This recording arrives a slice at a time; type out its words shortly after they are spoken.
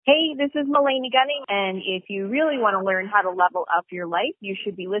Hey, this is Mulaney Gunning, and if you really want to learn how to level up your life, you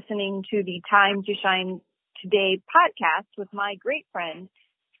should be listening to the Time to Shine Today podcast with my great friend,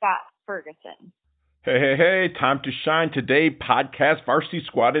 Scott Ferguson. Hey, Time to Shine Today podcast Varsity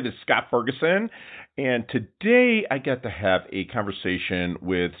Squad. It is Scott Ferguson. And today I get to have a conversation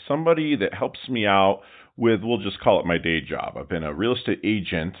with somebody that helps me out with, we'll just call it my day job. I've been a real estate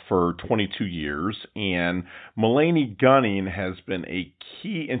agent for 22 years, and Mulaney Gunning has been a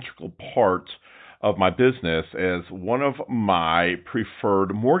key integral part of my business as one of my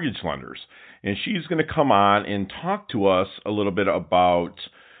preferred mortgage lenders. And she's going to come on and talk to us a little bit about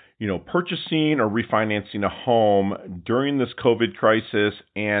purchasing or refinancing a home during this COVID crisis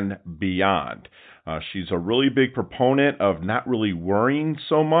and beyond. She's a really big proponent of not really worrying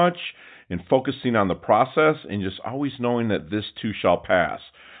so much and focusing on the process and just always knowing that this too shall pass.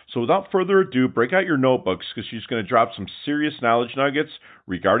 So without further ado, break out your notebooks because she's going to drop some serious knowledge nuggets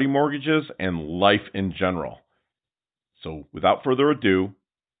regarding mortgages and life in general. So without further ado,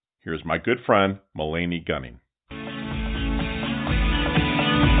 here's my good friend, Mulaney Gunning.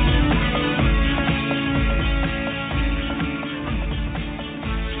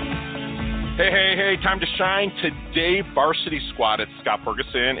 Hey, time to shine today, Varsity Squad. It's Scott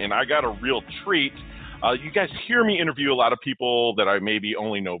Ferguson, and I got a real treat. You guys hear me interview a lot of people that I maybe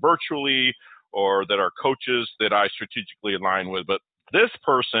only know virtually or that are coaches that I strategically align with, but this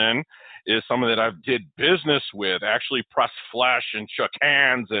person is someone that I've did business with, actually pressed flesh and shook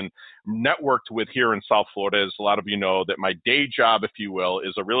hands and networked with here in South Florida. As a lot of you know, that my day job, if you will,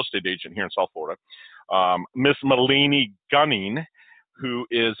 is a real estate agent here in South Florida. Miss Mulaney Gunning, who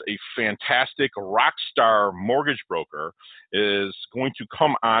is a fantastic rock star mortgage broker, is going to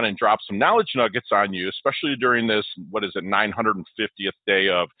come on and drop some knowledge nuggets on you, especially during this, 950th day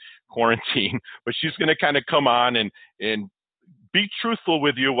of quarantine. But she's going to kind of come on and be truthful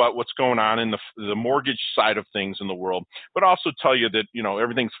with you about what's going on in the mortgage side of things in the world, but also tell you that,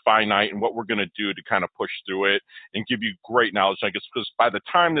 everything's finite and what we're going to do to kind of push through it and give you great knowledge nuggets. Because by the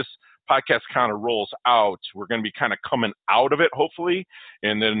time this podcast kind of rolls out, we're going to be kind of coming out of it, hopefully.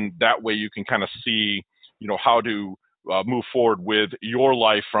 And then that way you can kind of see, how to move forward with your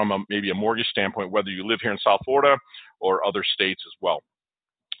life from maybe a mortgage standpoint, whether you live here in South Florida or other states as well.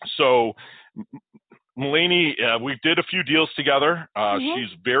 So Mulaney, we did a few deals together. She's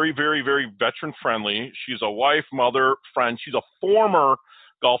very, very, very veteran friendly. She's a wife, mother, friend. She's a former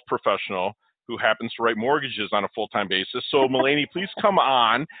golf professional who happens to write mortgages on a full-time basis. So Mulaney, please come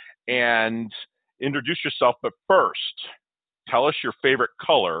on and introduce yourself. But first, tell us your favorite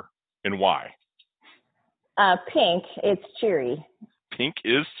color and why. Pink. It's cheery. Pink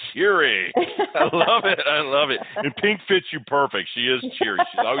is cheery. I love it. And pink fits you perfect. She is cheery.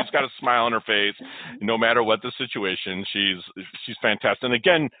 She's always got a smile on her face. No matter what the situation, she's fantastic. And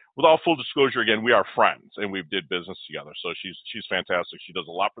again, with all full disclosure, we are friends and we did business together. So she's fantastic. She does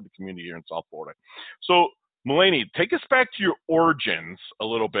a lot for the community here in South Florida. So Mulaney, take us back to your origins a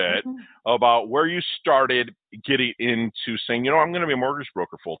little bit about where you started getting into saying, I'm going to be a mortgage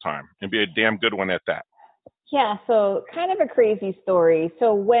broker full time and be a damn good one at that. Yeah, so kind of a crazy story.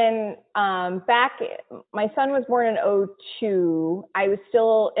 So when my son was born in 2002, I was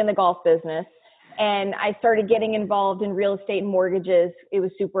still in the golf business and I started getting involved in real estate and mortgages. It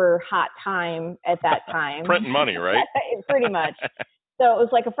was super hot time at that time. Printing money, right? Pretty much. So it was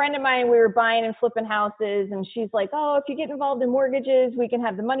like a friend of mine, we were buying and flipping houses and she's like, oh, if you get involved in mortgages, we can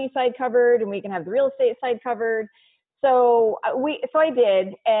have the money side covered and we can have the real estate side covered. So I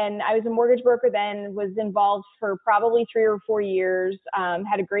did, and I was a mortgage broker then, was involved for probably 3 or 4 years,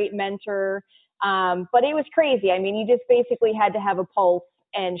 had a great mentor, but it was crazy. I mean, you just basically had to have a pulse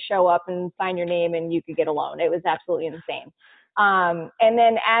and show up and sign your name and you could get a loan. It was absolutely insane. And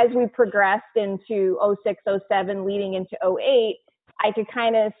then as we progressed into 06, 07, leading into 08, I could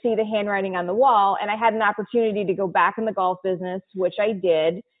kind of see the handwriting on the wall, and I had an opportunity to go back in the golf business, which I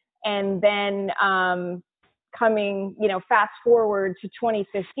did. And then, coming, fast forward to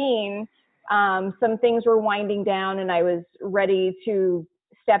 2015, some things were winding down and I was ready to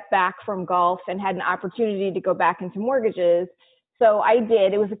step back from golf and had an opportunity to go back into mortgages. So I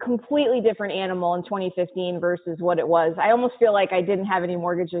did. It was a completely different animal in 2015 versus what it was. I almost feel like I didn't have any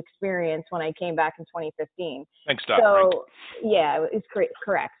mortgage experience when I came back in 2015. Thanks, Doc. So yeah, it's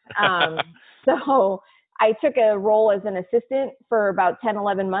correct. So I took a role as an assistant for about 10,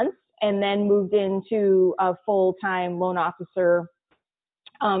 11 months. And then moved into a full-time loan officer,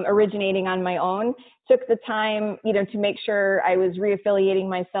 originating on my own. Took the time, to make sure I was reaffiliating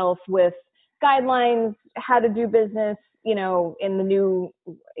myself with guidelines, how to do business, in the new,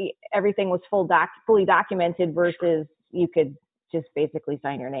 everything was fully documented versus you could just basically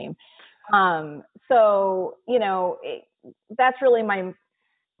sign your name. So, that's really my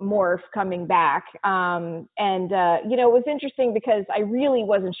morph coming back. It was interesting because I really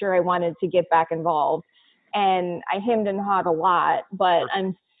wasn't sure I wanted to get back involved, and I hemmed and hawed a lot, but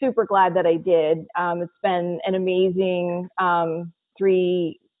I'm super glad that I did. It's been an amazing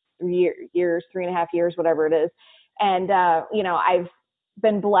 3.5 years, whatever it is. And, I've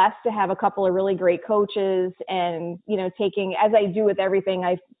been blessed to have a couple of really great coaches, and, taking, as I do with everything,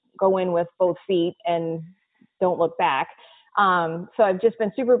 I go in with both feet and don't look back. So I've just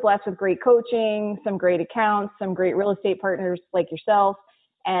been super blessed with great coaching, some great accounts, some great real estate partners like yourself.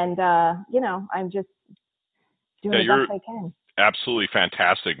 And, I'm just doing the best I can. Absolutely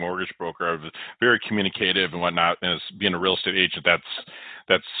fantastic mortgage broker, very communicative and whatnot. And as being a real estate agent,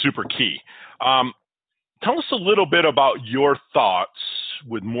 that's super key. Tell us a little bit about your thoughts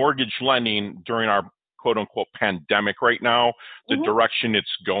with mortgage lending during our quote unquote pandemic right now, the direction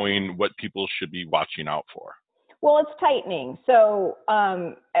it's going, what people should be watching out for. Well, it's tightening. So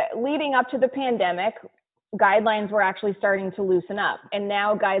leading up to the pandemic, guidelines were actually starting to loosen up, and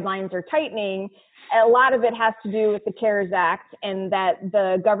now guidelines are tightening. A lot of it has to do with the CARES Act, and that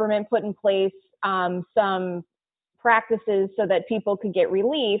the government put in place some practices so that people could get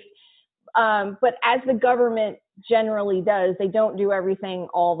relief. But as the government generally does, they don't do everything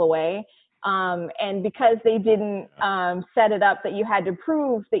all the way. And because they didn't set it up that you had to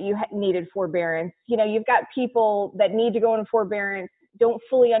prove that you needed forbearance, you've got people that need to go into forbearance, don't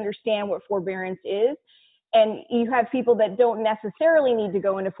fully understand what forbearance is. And you have people that don't necessarily need to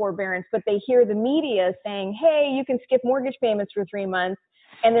go into forbearance, but they hear the media saying, hey, you can skip mortgage payments for 3 months,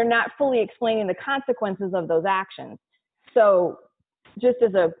 and they're not fully explaining the consequences of those actions. So just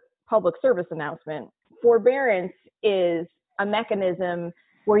as a public service announcement, forbearance is a mechanism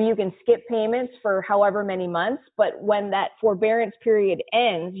where you can skip payments for however many months, but when that forbearance period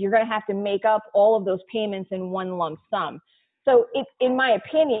ends, you're going to have to make up all of those payments in one lump sum. So in my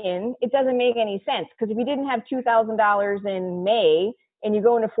opinion, it doesn't make any sense, because if you didn't have $2,000 in May and you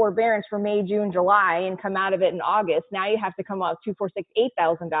go into forbearance for May, June, July and come out of it in August, now you have to come out $2,400, $6,000,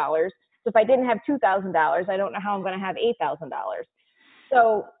 $8,000. So if I didn't have $2,000, I don't know how I'm going to have $8,000.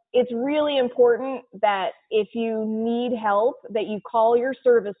 So it's really important that if you need help, that you call your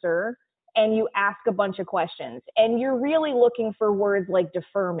servicer and you ask a bunch of questions. And you're really looking for words like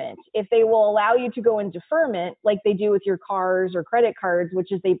deferment. If they will allow you to go in deferment, like they do with your cars or credit cards,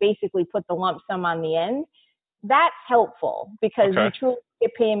 which is they basically put the lump sum on the end, that's helpful, because you truly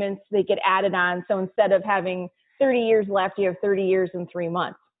get payments, they get added on. So instead of having 30 years left, you have 30 years and 3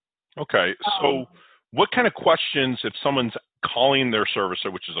 months. Okay. So what kind of questions, if someone's calling their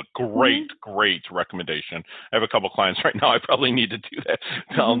servicer, which is a great recommendation. I have a couple clients right now. I probably need to do that.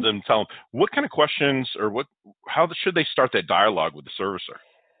 Tell them what kind of questions, or how should they start that dialogue with the servicer?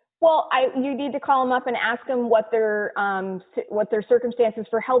 Well, you need to call them up and ask them what their circumstances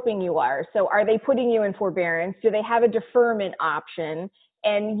for helping you are. So are they putting you in forbearance? Do they have a deferment option?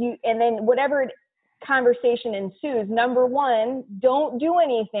 And then whatever conversation ensues, number one, don't do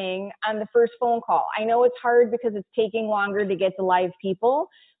anything on the first phone call. I know it's hard because it's taking longer to get to live people,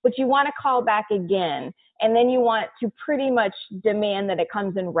 but you want to call back again. And then you want to pretty much demand that it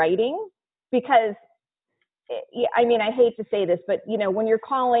comes in writing, because I hate to say this, but when you're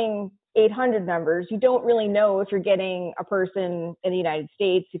calling 800 numbers, you don't really know if you're getting a person in the United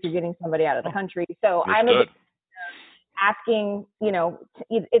States, if you're getting somebody out of the country. So I'm asking,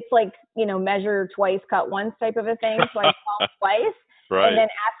 it's like, measure twice, cut once type of a thing. So I call twice and then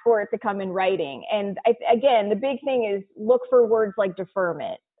ask for it to come in writing. And again, the big thing is look for words like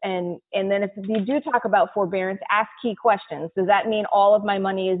deferment. And then if you do talk about forbearance, ask key questions. Does that mean all of my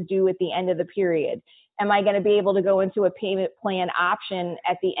money is due at the end of the period? Am I going to be able to go into a payment plan option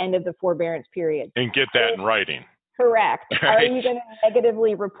at the end of the forbearance period? And get that in writing. Correct. Are you going to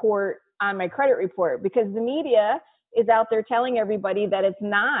negatively report on my credit report? Because the media is out there telling everybody that it's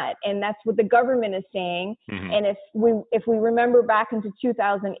not, and that's what the government is saying. And if we remember back into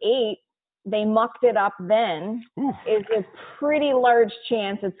 2008, they mucked it up then. Is a pretty large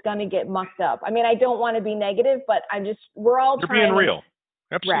chance it's going to get mucked up. I don't want to be negative, but we're all trying. You're being real.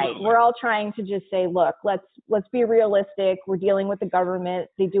 Absolutely. Right. We're all trying to just say, look, let's be realistic. We're dealing with the government.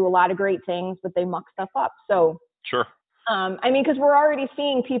 They do a lot of great things, but they muck stuff up. So sure. Because we're already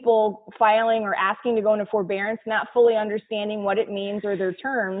seeing people filing or asking to go into forbearance, not fully understanding what it means or their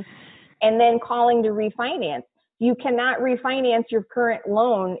terms, and then calling to refinance. You cannot refinance your current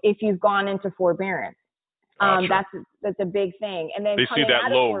loan if you've gone into forbearance. Gotcha. That's a big thing. And then They see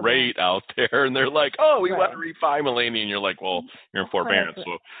that low rate out there, and they're like, "Oh, we want to refi, Mulaney," and you're like, "Well, you're in forbearance."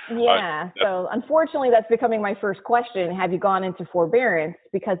 So, yeah. So unfortunately, that's becoming my first question: have you gone into forbearance?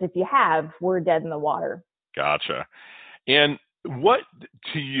 Because if you have, we're dead in the water. Gotcha. And what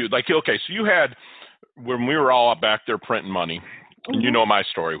to you, like, okay, so you had, when we were all back there printing money, and you know my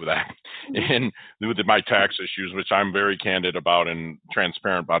story with that, and with my tax issues, which I'm very candid about and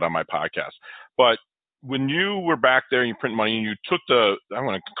transparent about on my podcast. But when you were back there and you print money and you took I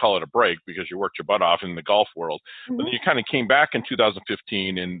want to call it a break because you worked your butt off in the golf world, but then you kind of came back in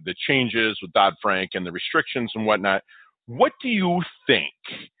 2015 and the changes with Dodd-Frank and the restrictions and whatnot. What do you think,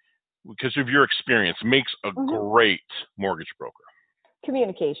 because of your experience, makes a great mortgage broker?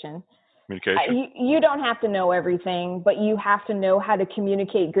 Communication. Communication? You don't have to know everything, but you have to know how to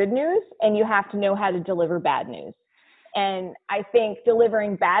communicate good news, and you have to know how to deliver bad news. And I think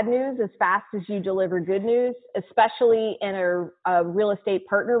delivering bad news as fast as you deliver good news, especially in a real estate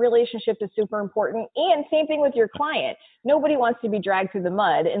partner relationship, is super important. And same thing with your client. Nobody wants to be dragged through the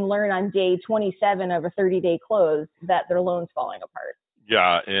mud and learn on day 27 of a 30-day close that their loan's falling apart.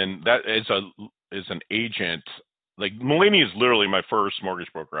 Yeah, and that is an agent. Like, Mulaney is literally my first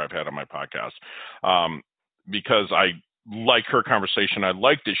mortgage broker I've had on my podcast, because I like her conversation. I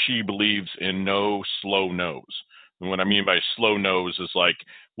like that she believes in no slow no's. And what I mean by slow no's is like,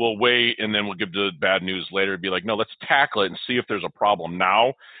 we'll wait and then we'll give the bad news later. It'd be like, no, let's tackle it and see if there's a problem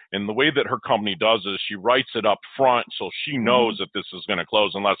now. And the way that her company does is she writes it up front so she knows that this is going to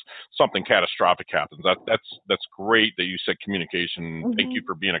close unless something catastrophic happens. That's great that you said communication. Thank you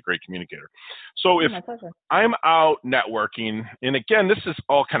for being a great communicator. So if I'm out networking, and again, this is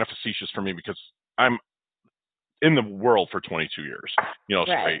all kind of facetious for me because I'm in the world for 22 years,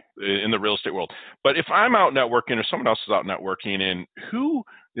 straight in the real estate world. But if I'm out networking or someone else is out networking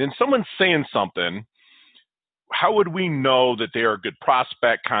and someone's saying something, how would we know that they are a good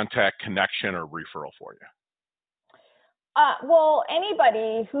prospect, contact, connection, or referral for you? Well,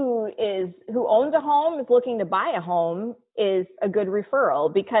 anybody who owns a home, is looking to buy a home, is a good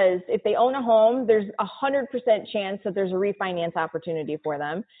referral, because if they own a home, there's 100% chance that there's a refinance opportunity for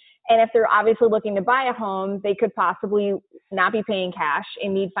them. And if they're obviously looking to buy a home, they could possibly not be paying cash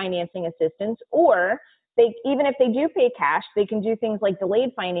and need financing assistance. Or even if they do pay cash, they can do things like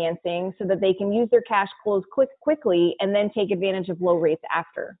delayed financing so that they can use their cash close quickly and then take advantage of low rates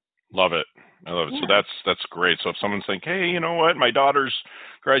after. Love it. I love it. Yeah. So that's great. So if someone's like, hey, you know what, my daughter's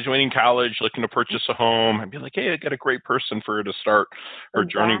graduating college, looking to purchase a home, I'd be like, hey, I got a great person for her to start her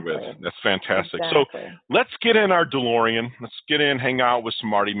journey with. That's fantastic. So let's get in our DeLorean. Let's get in, hang out with some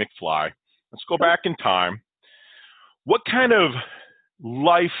Marty McFly. Let's go back in time. What kind of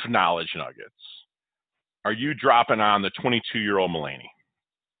life knowledge nuggets are you dropping on the 22-year-old Mulaney?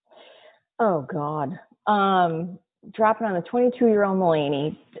 Oh, God. Dropping on the 22-year-old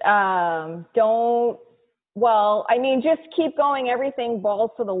Mulaney. Just keep going. Everything balls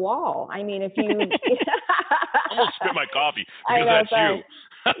to the wall. I mean, if you almost spit my coffee because that's you.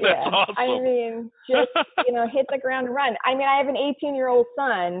 That's awesome. I mean, just hit the ground and run. I mean, I have an 18-year-old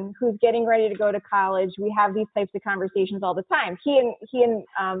son who's getting ready to go to college. We have these types of conversations all the time. He and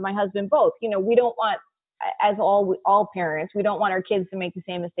my husband both. We don't want, as all parents, we don't want our kids to make the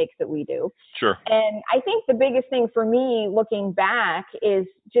same mistakes that we do. Sure. And I think the biggest thing for me looking back is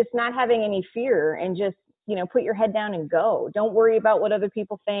just not having any fear and just, put your head down and go. Don't worry about what other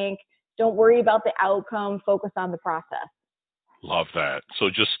people think. Don't worry about the outcome. Focus on the process. Love that. So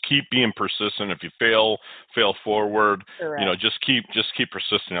just keep being persistent. If you fail forward. Correct. Just keep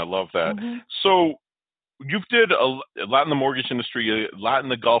persisting. I love that. So you've did a lot in the mortgage industry, a lot in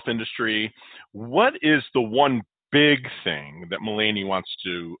the golf industry. What is the one big thing that Mulaney wants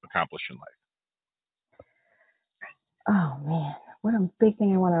to accomplish in life? Oh, man. What a big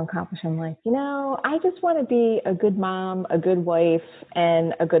thing I want to accomplish in life. I just want to be a good mom, a good wife,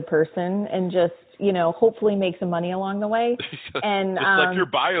 and a good person, and just, hopefully make some money along the way. And just like your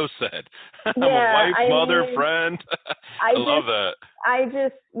bio said. I'm a wife, mother, friend. I love that. I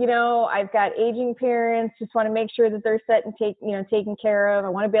just, I've got aging parents, just want to make sure that they're set and taken care of. I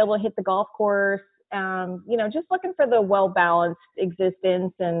want to be able to hit the golf course, just looking for the well-balanced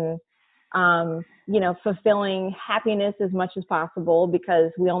existence and, fulfilling happiness as much as possible,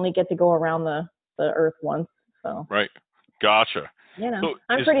 because we only get to go around the earth once. So. Right. Gotcha. So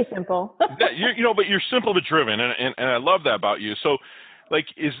I'm pretty simple. but you're simple but driven. And I love that about you. So, like,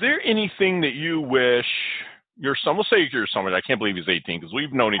 is there anything that you wish your son, we'll say you're someone, I can't believe he's 18 because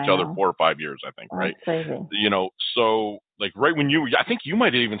we've known each other 4 or 5 years, I think, right? That's crazy. So like right when I think you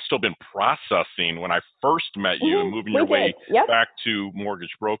might have even still been processing when I first met you and moving your way back to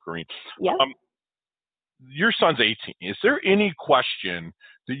mortgage brokering. Yep. your son's 18. Is there any question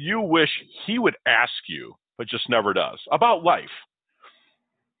that you wish he would ask you, but just never does, about life?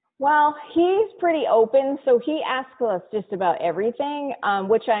 Well, he's pretty open, so he asks us just about everything,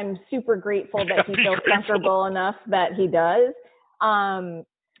 which I'm super grateful that he feels comfortable enough that he does.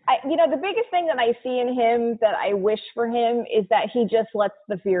 The biggest thing that I see in him that I wish for him is that he just lets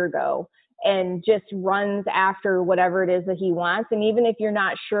the fear go and just runs after whatever it is that he wants. And even if you're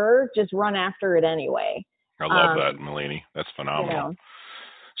not sure, just run after it anyway. I love that, Melanie. That's phenomenal.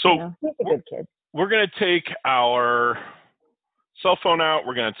 So he's a good kid. We're going to take our cell phone out.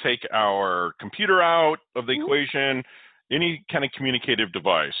 We're going to take our computer out of the equation, any kind of communicative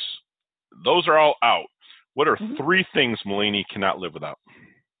device. Those are all out. What are 3 things Melanie cannot live without?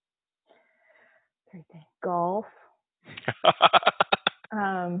 Golf.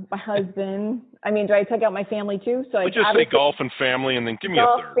 My husband. I mean, do I take out my family too? So I just say golf and family, and then give me a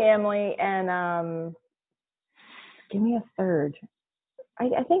third. Golf, family, and give me a third.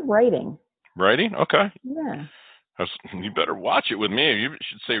 I think writing. Writing? Okay. Yeah. You better watch it with me. You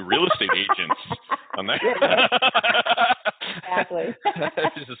should say real estate agents on that. Exactly.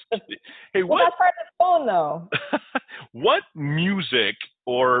 Hey, well, that's part of the phone, though. What music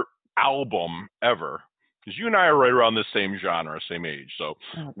or album ever, because you and I are right around the same genre, same age. So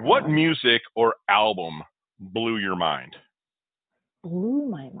what music or album blew your mind? Blew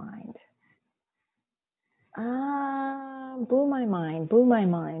my mind. Blew my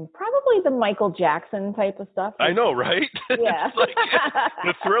mind. Probably the Michael Jackson type of stuff. I know, right? Yeah. It's like,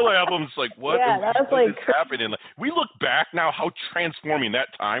 the Thriller album's like, what is happening? We look back now how transforming that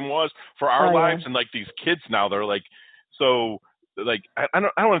time was for our lives, and like these kids now, they're like, so like I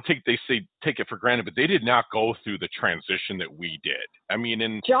don't want to take it for granted, but they did not go through the transition that we did. I mean,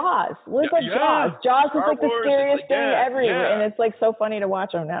 in Jaws, Jaws. Jaws is like the scariest thing ever, and it's like so funny to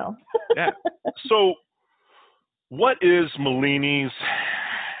watch them now. Yeah. So, what is Melanie's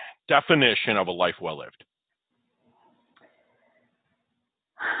definition of a life well lived?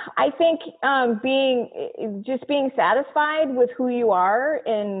 I think being satisfied with who you are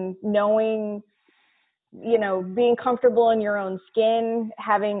and knowing, being comfortable in your own skin,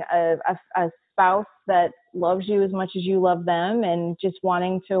 having a spouse that loves you as much as you love them, and just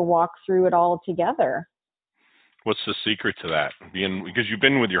wanting to walk through it all together. What's the secret to that? Because you've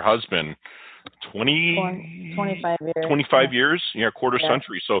been with your husband 25 years. 25 years? Quarter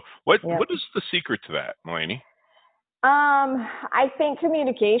century. So what is the secret to that, Melanie? I think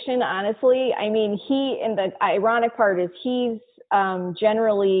communication, honestly. I mean, the ironic part is he's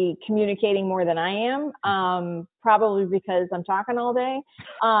generally communicating more than I am, probably because I'm talking all day.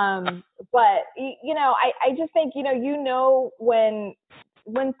 But, I just think,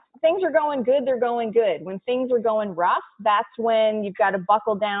 when things are going good, they're going good. When things are going rough, that's when you've got to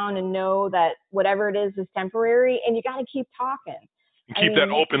buckle down and know that whatever it is temporary, and you got to keep talking. Keep that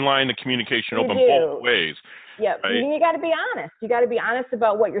open line of communication open both ways. Yeah, right? You got to be honest. You got to be honest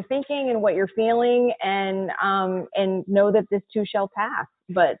about what you're thinking and what you're feeling, and know that this too shall pass.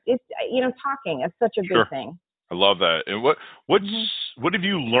 But it's talking is such a big thing. I love that. And what have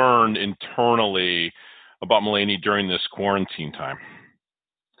you learned internally about Melanie during this quarantine time?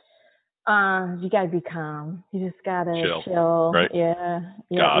 You gotta be calm. You just gotta chill. Right? Yeah.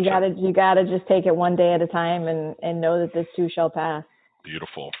 Gotcha. You gotta just take it one day at a time and know that this too shall pass.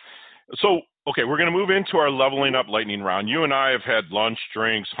 Beautiful. So, okay, we're gonna move into our leveling up lightning round. You and I have had lunch,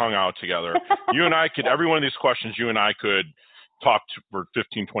 drinks, hung out together. You and I could, every one of these questions, you and I could talk for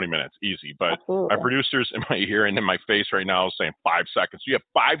 15, 20 minutes, easy. But Absolutely. My producers in my ear and in my face right now is saying 5 seconds. You have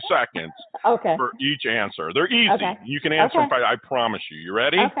 5 seconds for each answer. They're easy. Okay. You can answer them, I promise you. You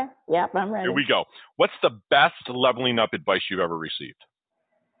ready? Okay. Yep, I'm ready. Here we go. What's the best leveling up advice you've ever received?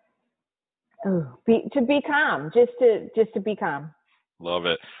 To be calm. Just to be calm. Love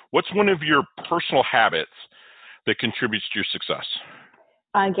it. What's one of your personal habits that contributes to your success?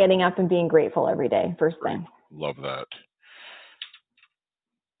 Getting up and being grateful every day, first thing. Love that.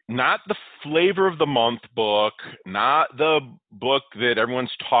 Not the flavor of the month book, not the book that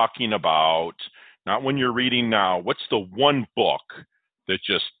everyone's talking about, not when you're reading now. What's the one book that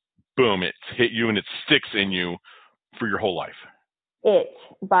just, boom, it's hit you and it sticks in you for your whole life? It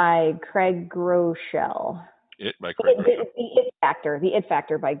by Craig Groeschel. It by Craig Groeschel. The It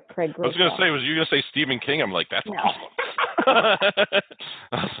Factor by Craig Groeschel. I was going to say, was you going to say Stephen King? I'm like, that's awesome.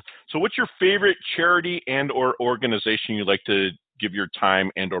 So what's your favorite charity and or organization you like to give your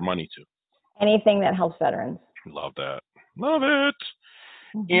time and or money to? Anything that helps veterans. Love that. Love it.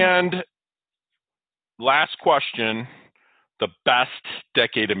 Mm-hmm. And last question, the best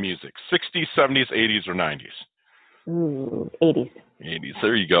decade of music, 60s, 70s, 80s, or 90s? 80s. 80s.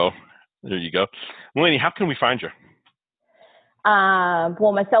 There you go. There you go. Melanie, how can we find you?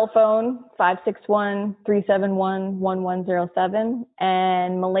 Well, my cell phone, 561-371-1107,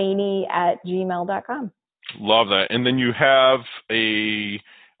 and Melanie@gmail.com. Love that. And then you have you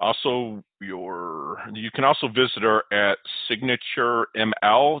can also visit her at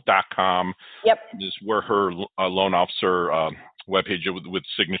signatureml.com. Yep. Is where her loan officer webpage with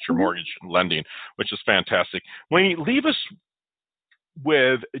Signature Mortgage Lending, which is fantastic. Melanie, leave us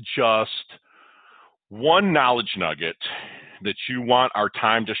with just one knowledge nugget that you want our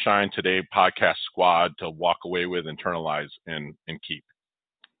Time to Shine Today podcast squad to walk away with, internalize, and keep.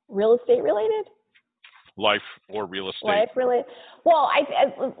 Real estate related? Life or real estate? Life related. Well, I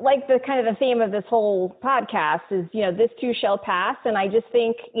like the kind of the theme of this whole podcast is, this too shall pass. And I just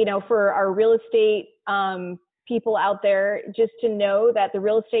think, for our real estate people out there, just to know that the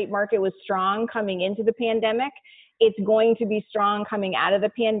real estate market was strong coming into the pandemic. It's going to be strong coming out of the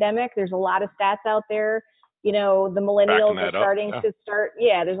pandemic. There's a lot of stats out there. The millennials are starting to start.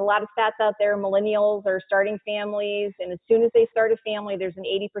 Yeah, there's a lot of stats out there. Millennials are starting families. And as soon as they start a family, there's an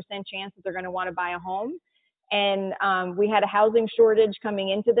 80% chance that they're going to want to buy a home. And we had a housing shortage coming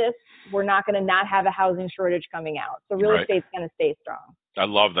into this. We're not going to not have a housing shortage coming out. So real estate's going to stay strong. I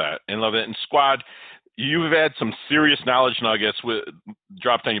love that. And squad, you've had some serious knowledge nuggets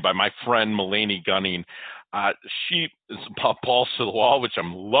dropped on you by my friend Melanie Gunning. She is balls to the wall, which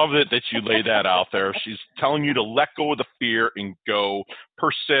I'm loving it that you lay that out there. She's telling you to let go of the fear and go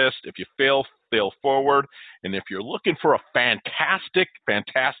persist. If you fail forward. And if you're looking for a fantastic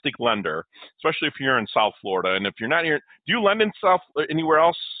lender, especially if you're in South Florida, and if you're not here, do you lend in anywhere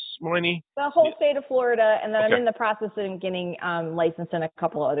else, Melanie? The whole state of Florida, and then I'm in the process of getting licensed in a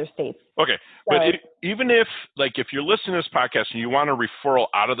couple of other states. Okay, so, but even if you're listening to this podcast and you want a referral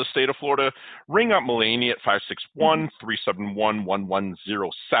out of the state of Florida, ring up Melanie at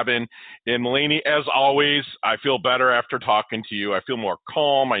 561-371-1107. And Melanie, as always, I feel better after talking to you. I feel more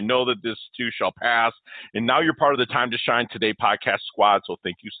calm. I know that this too shall pass. And now you're part of the Time to Shine Today podcast squad. So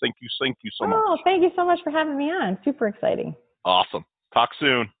thank you so much. Oh, thank you so much for having me on. Super exciting. Awesome. Talk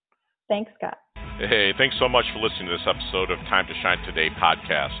soon. Thanks, Scott. Hey, thanks so much for listening to this episode of Time to Shine Today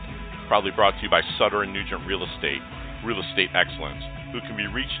podcast. Proudly brought to you by Sutter & Nugent Real Estate Excellence, who can be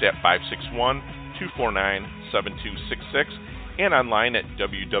reached at 561-249-7266 and online at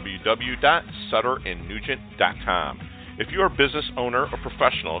www.sutterandnugent.com. If you are a business owner or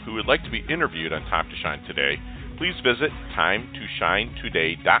professional who would like to be interviewed on Time to Shine Today, please visit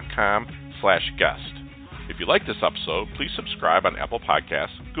timetoshinetoday.com/guest. If you like this episode, please subscribe on Apple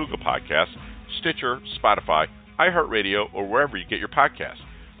Podcasts, Google Podcasts, Stitcher, Spotify, iHeartRadio, or wherever you get your podcasts.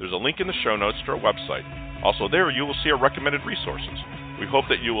 There's a link in the show notes to our website. Also there, you will see our recommended resources. We hope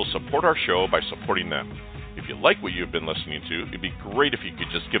that you will support our show by supporting them. If you like what you've been listening to, it'd be great if you could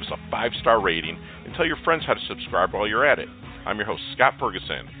just give us a 5-star rating and tell your friends how to subscribe while you're at it. I'm your host, Scott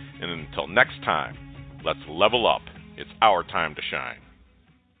Ferguson, and until next time, let's level up. It's our time to shine.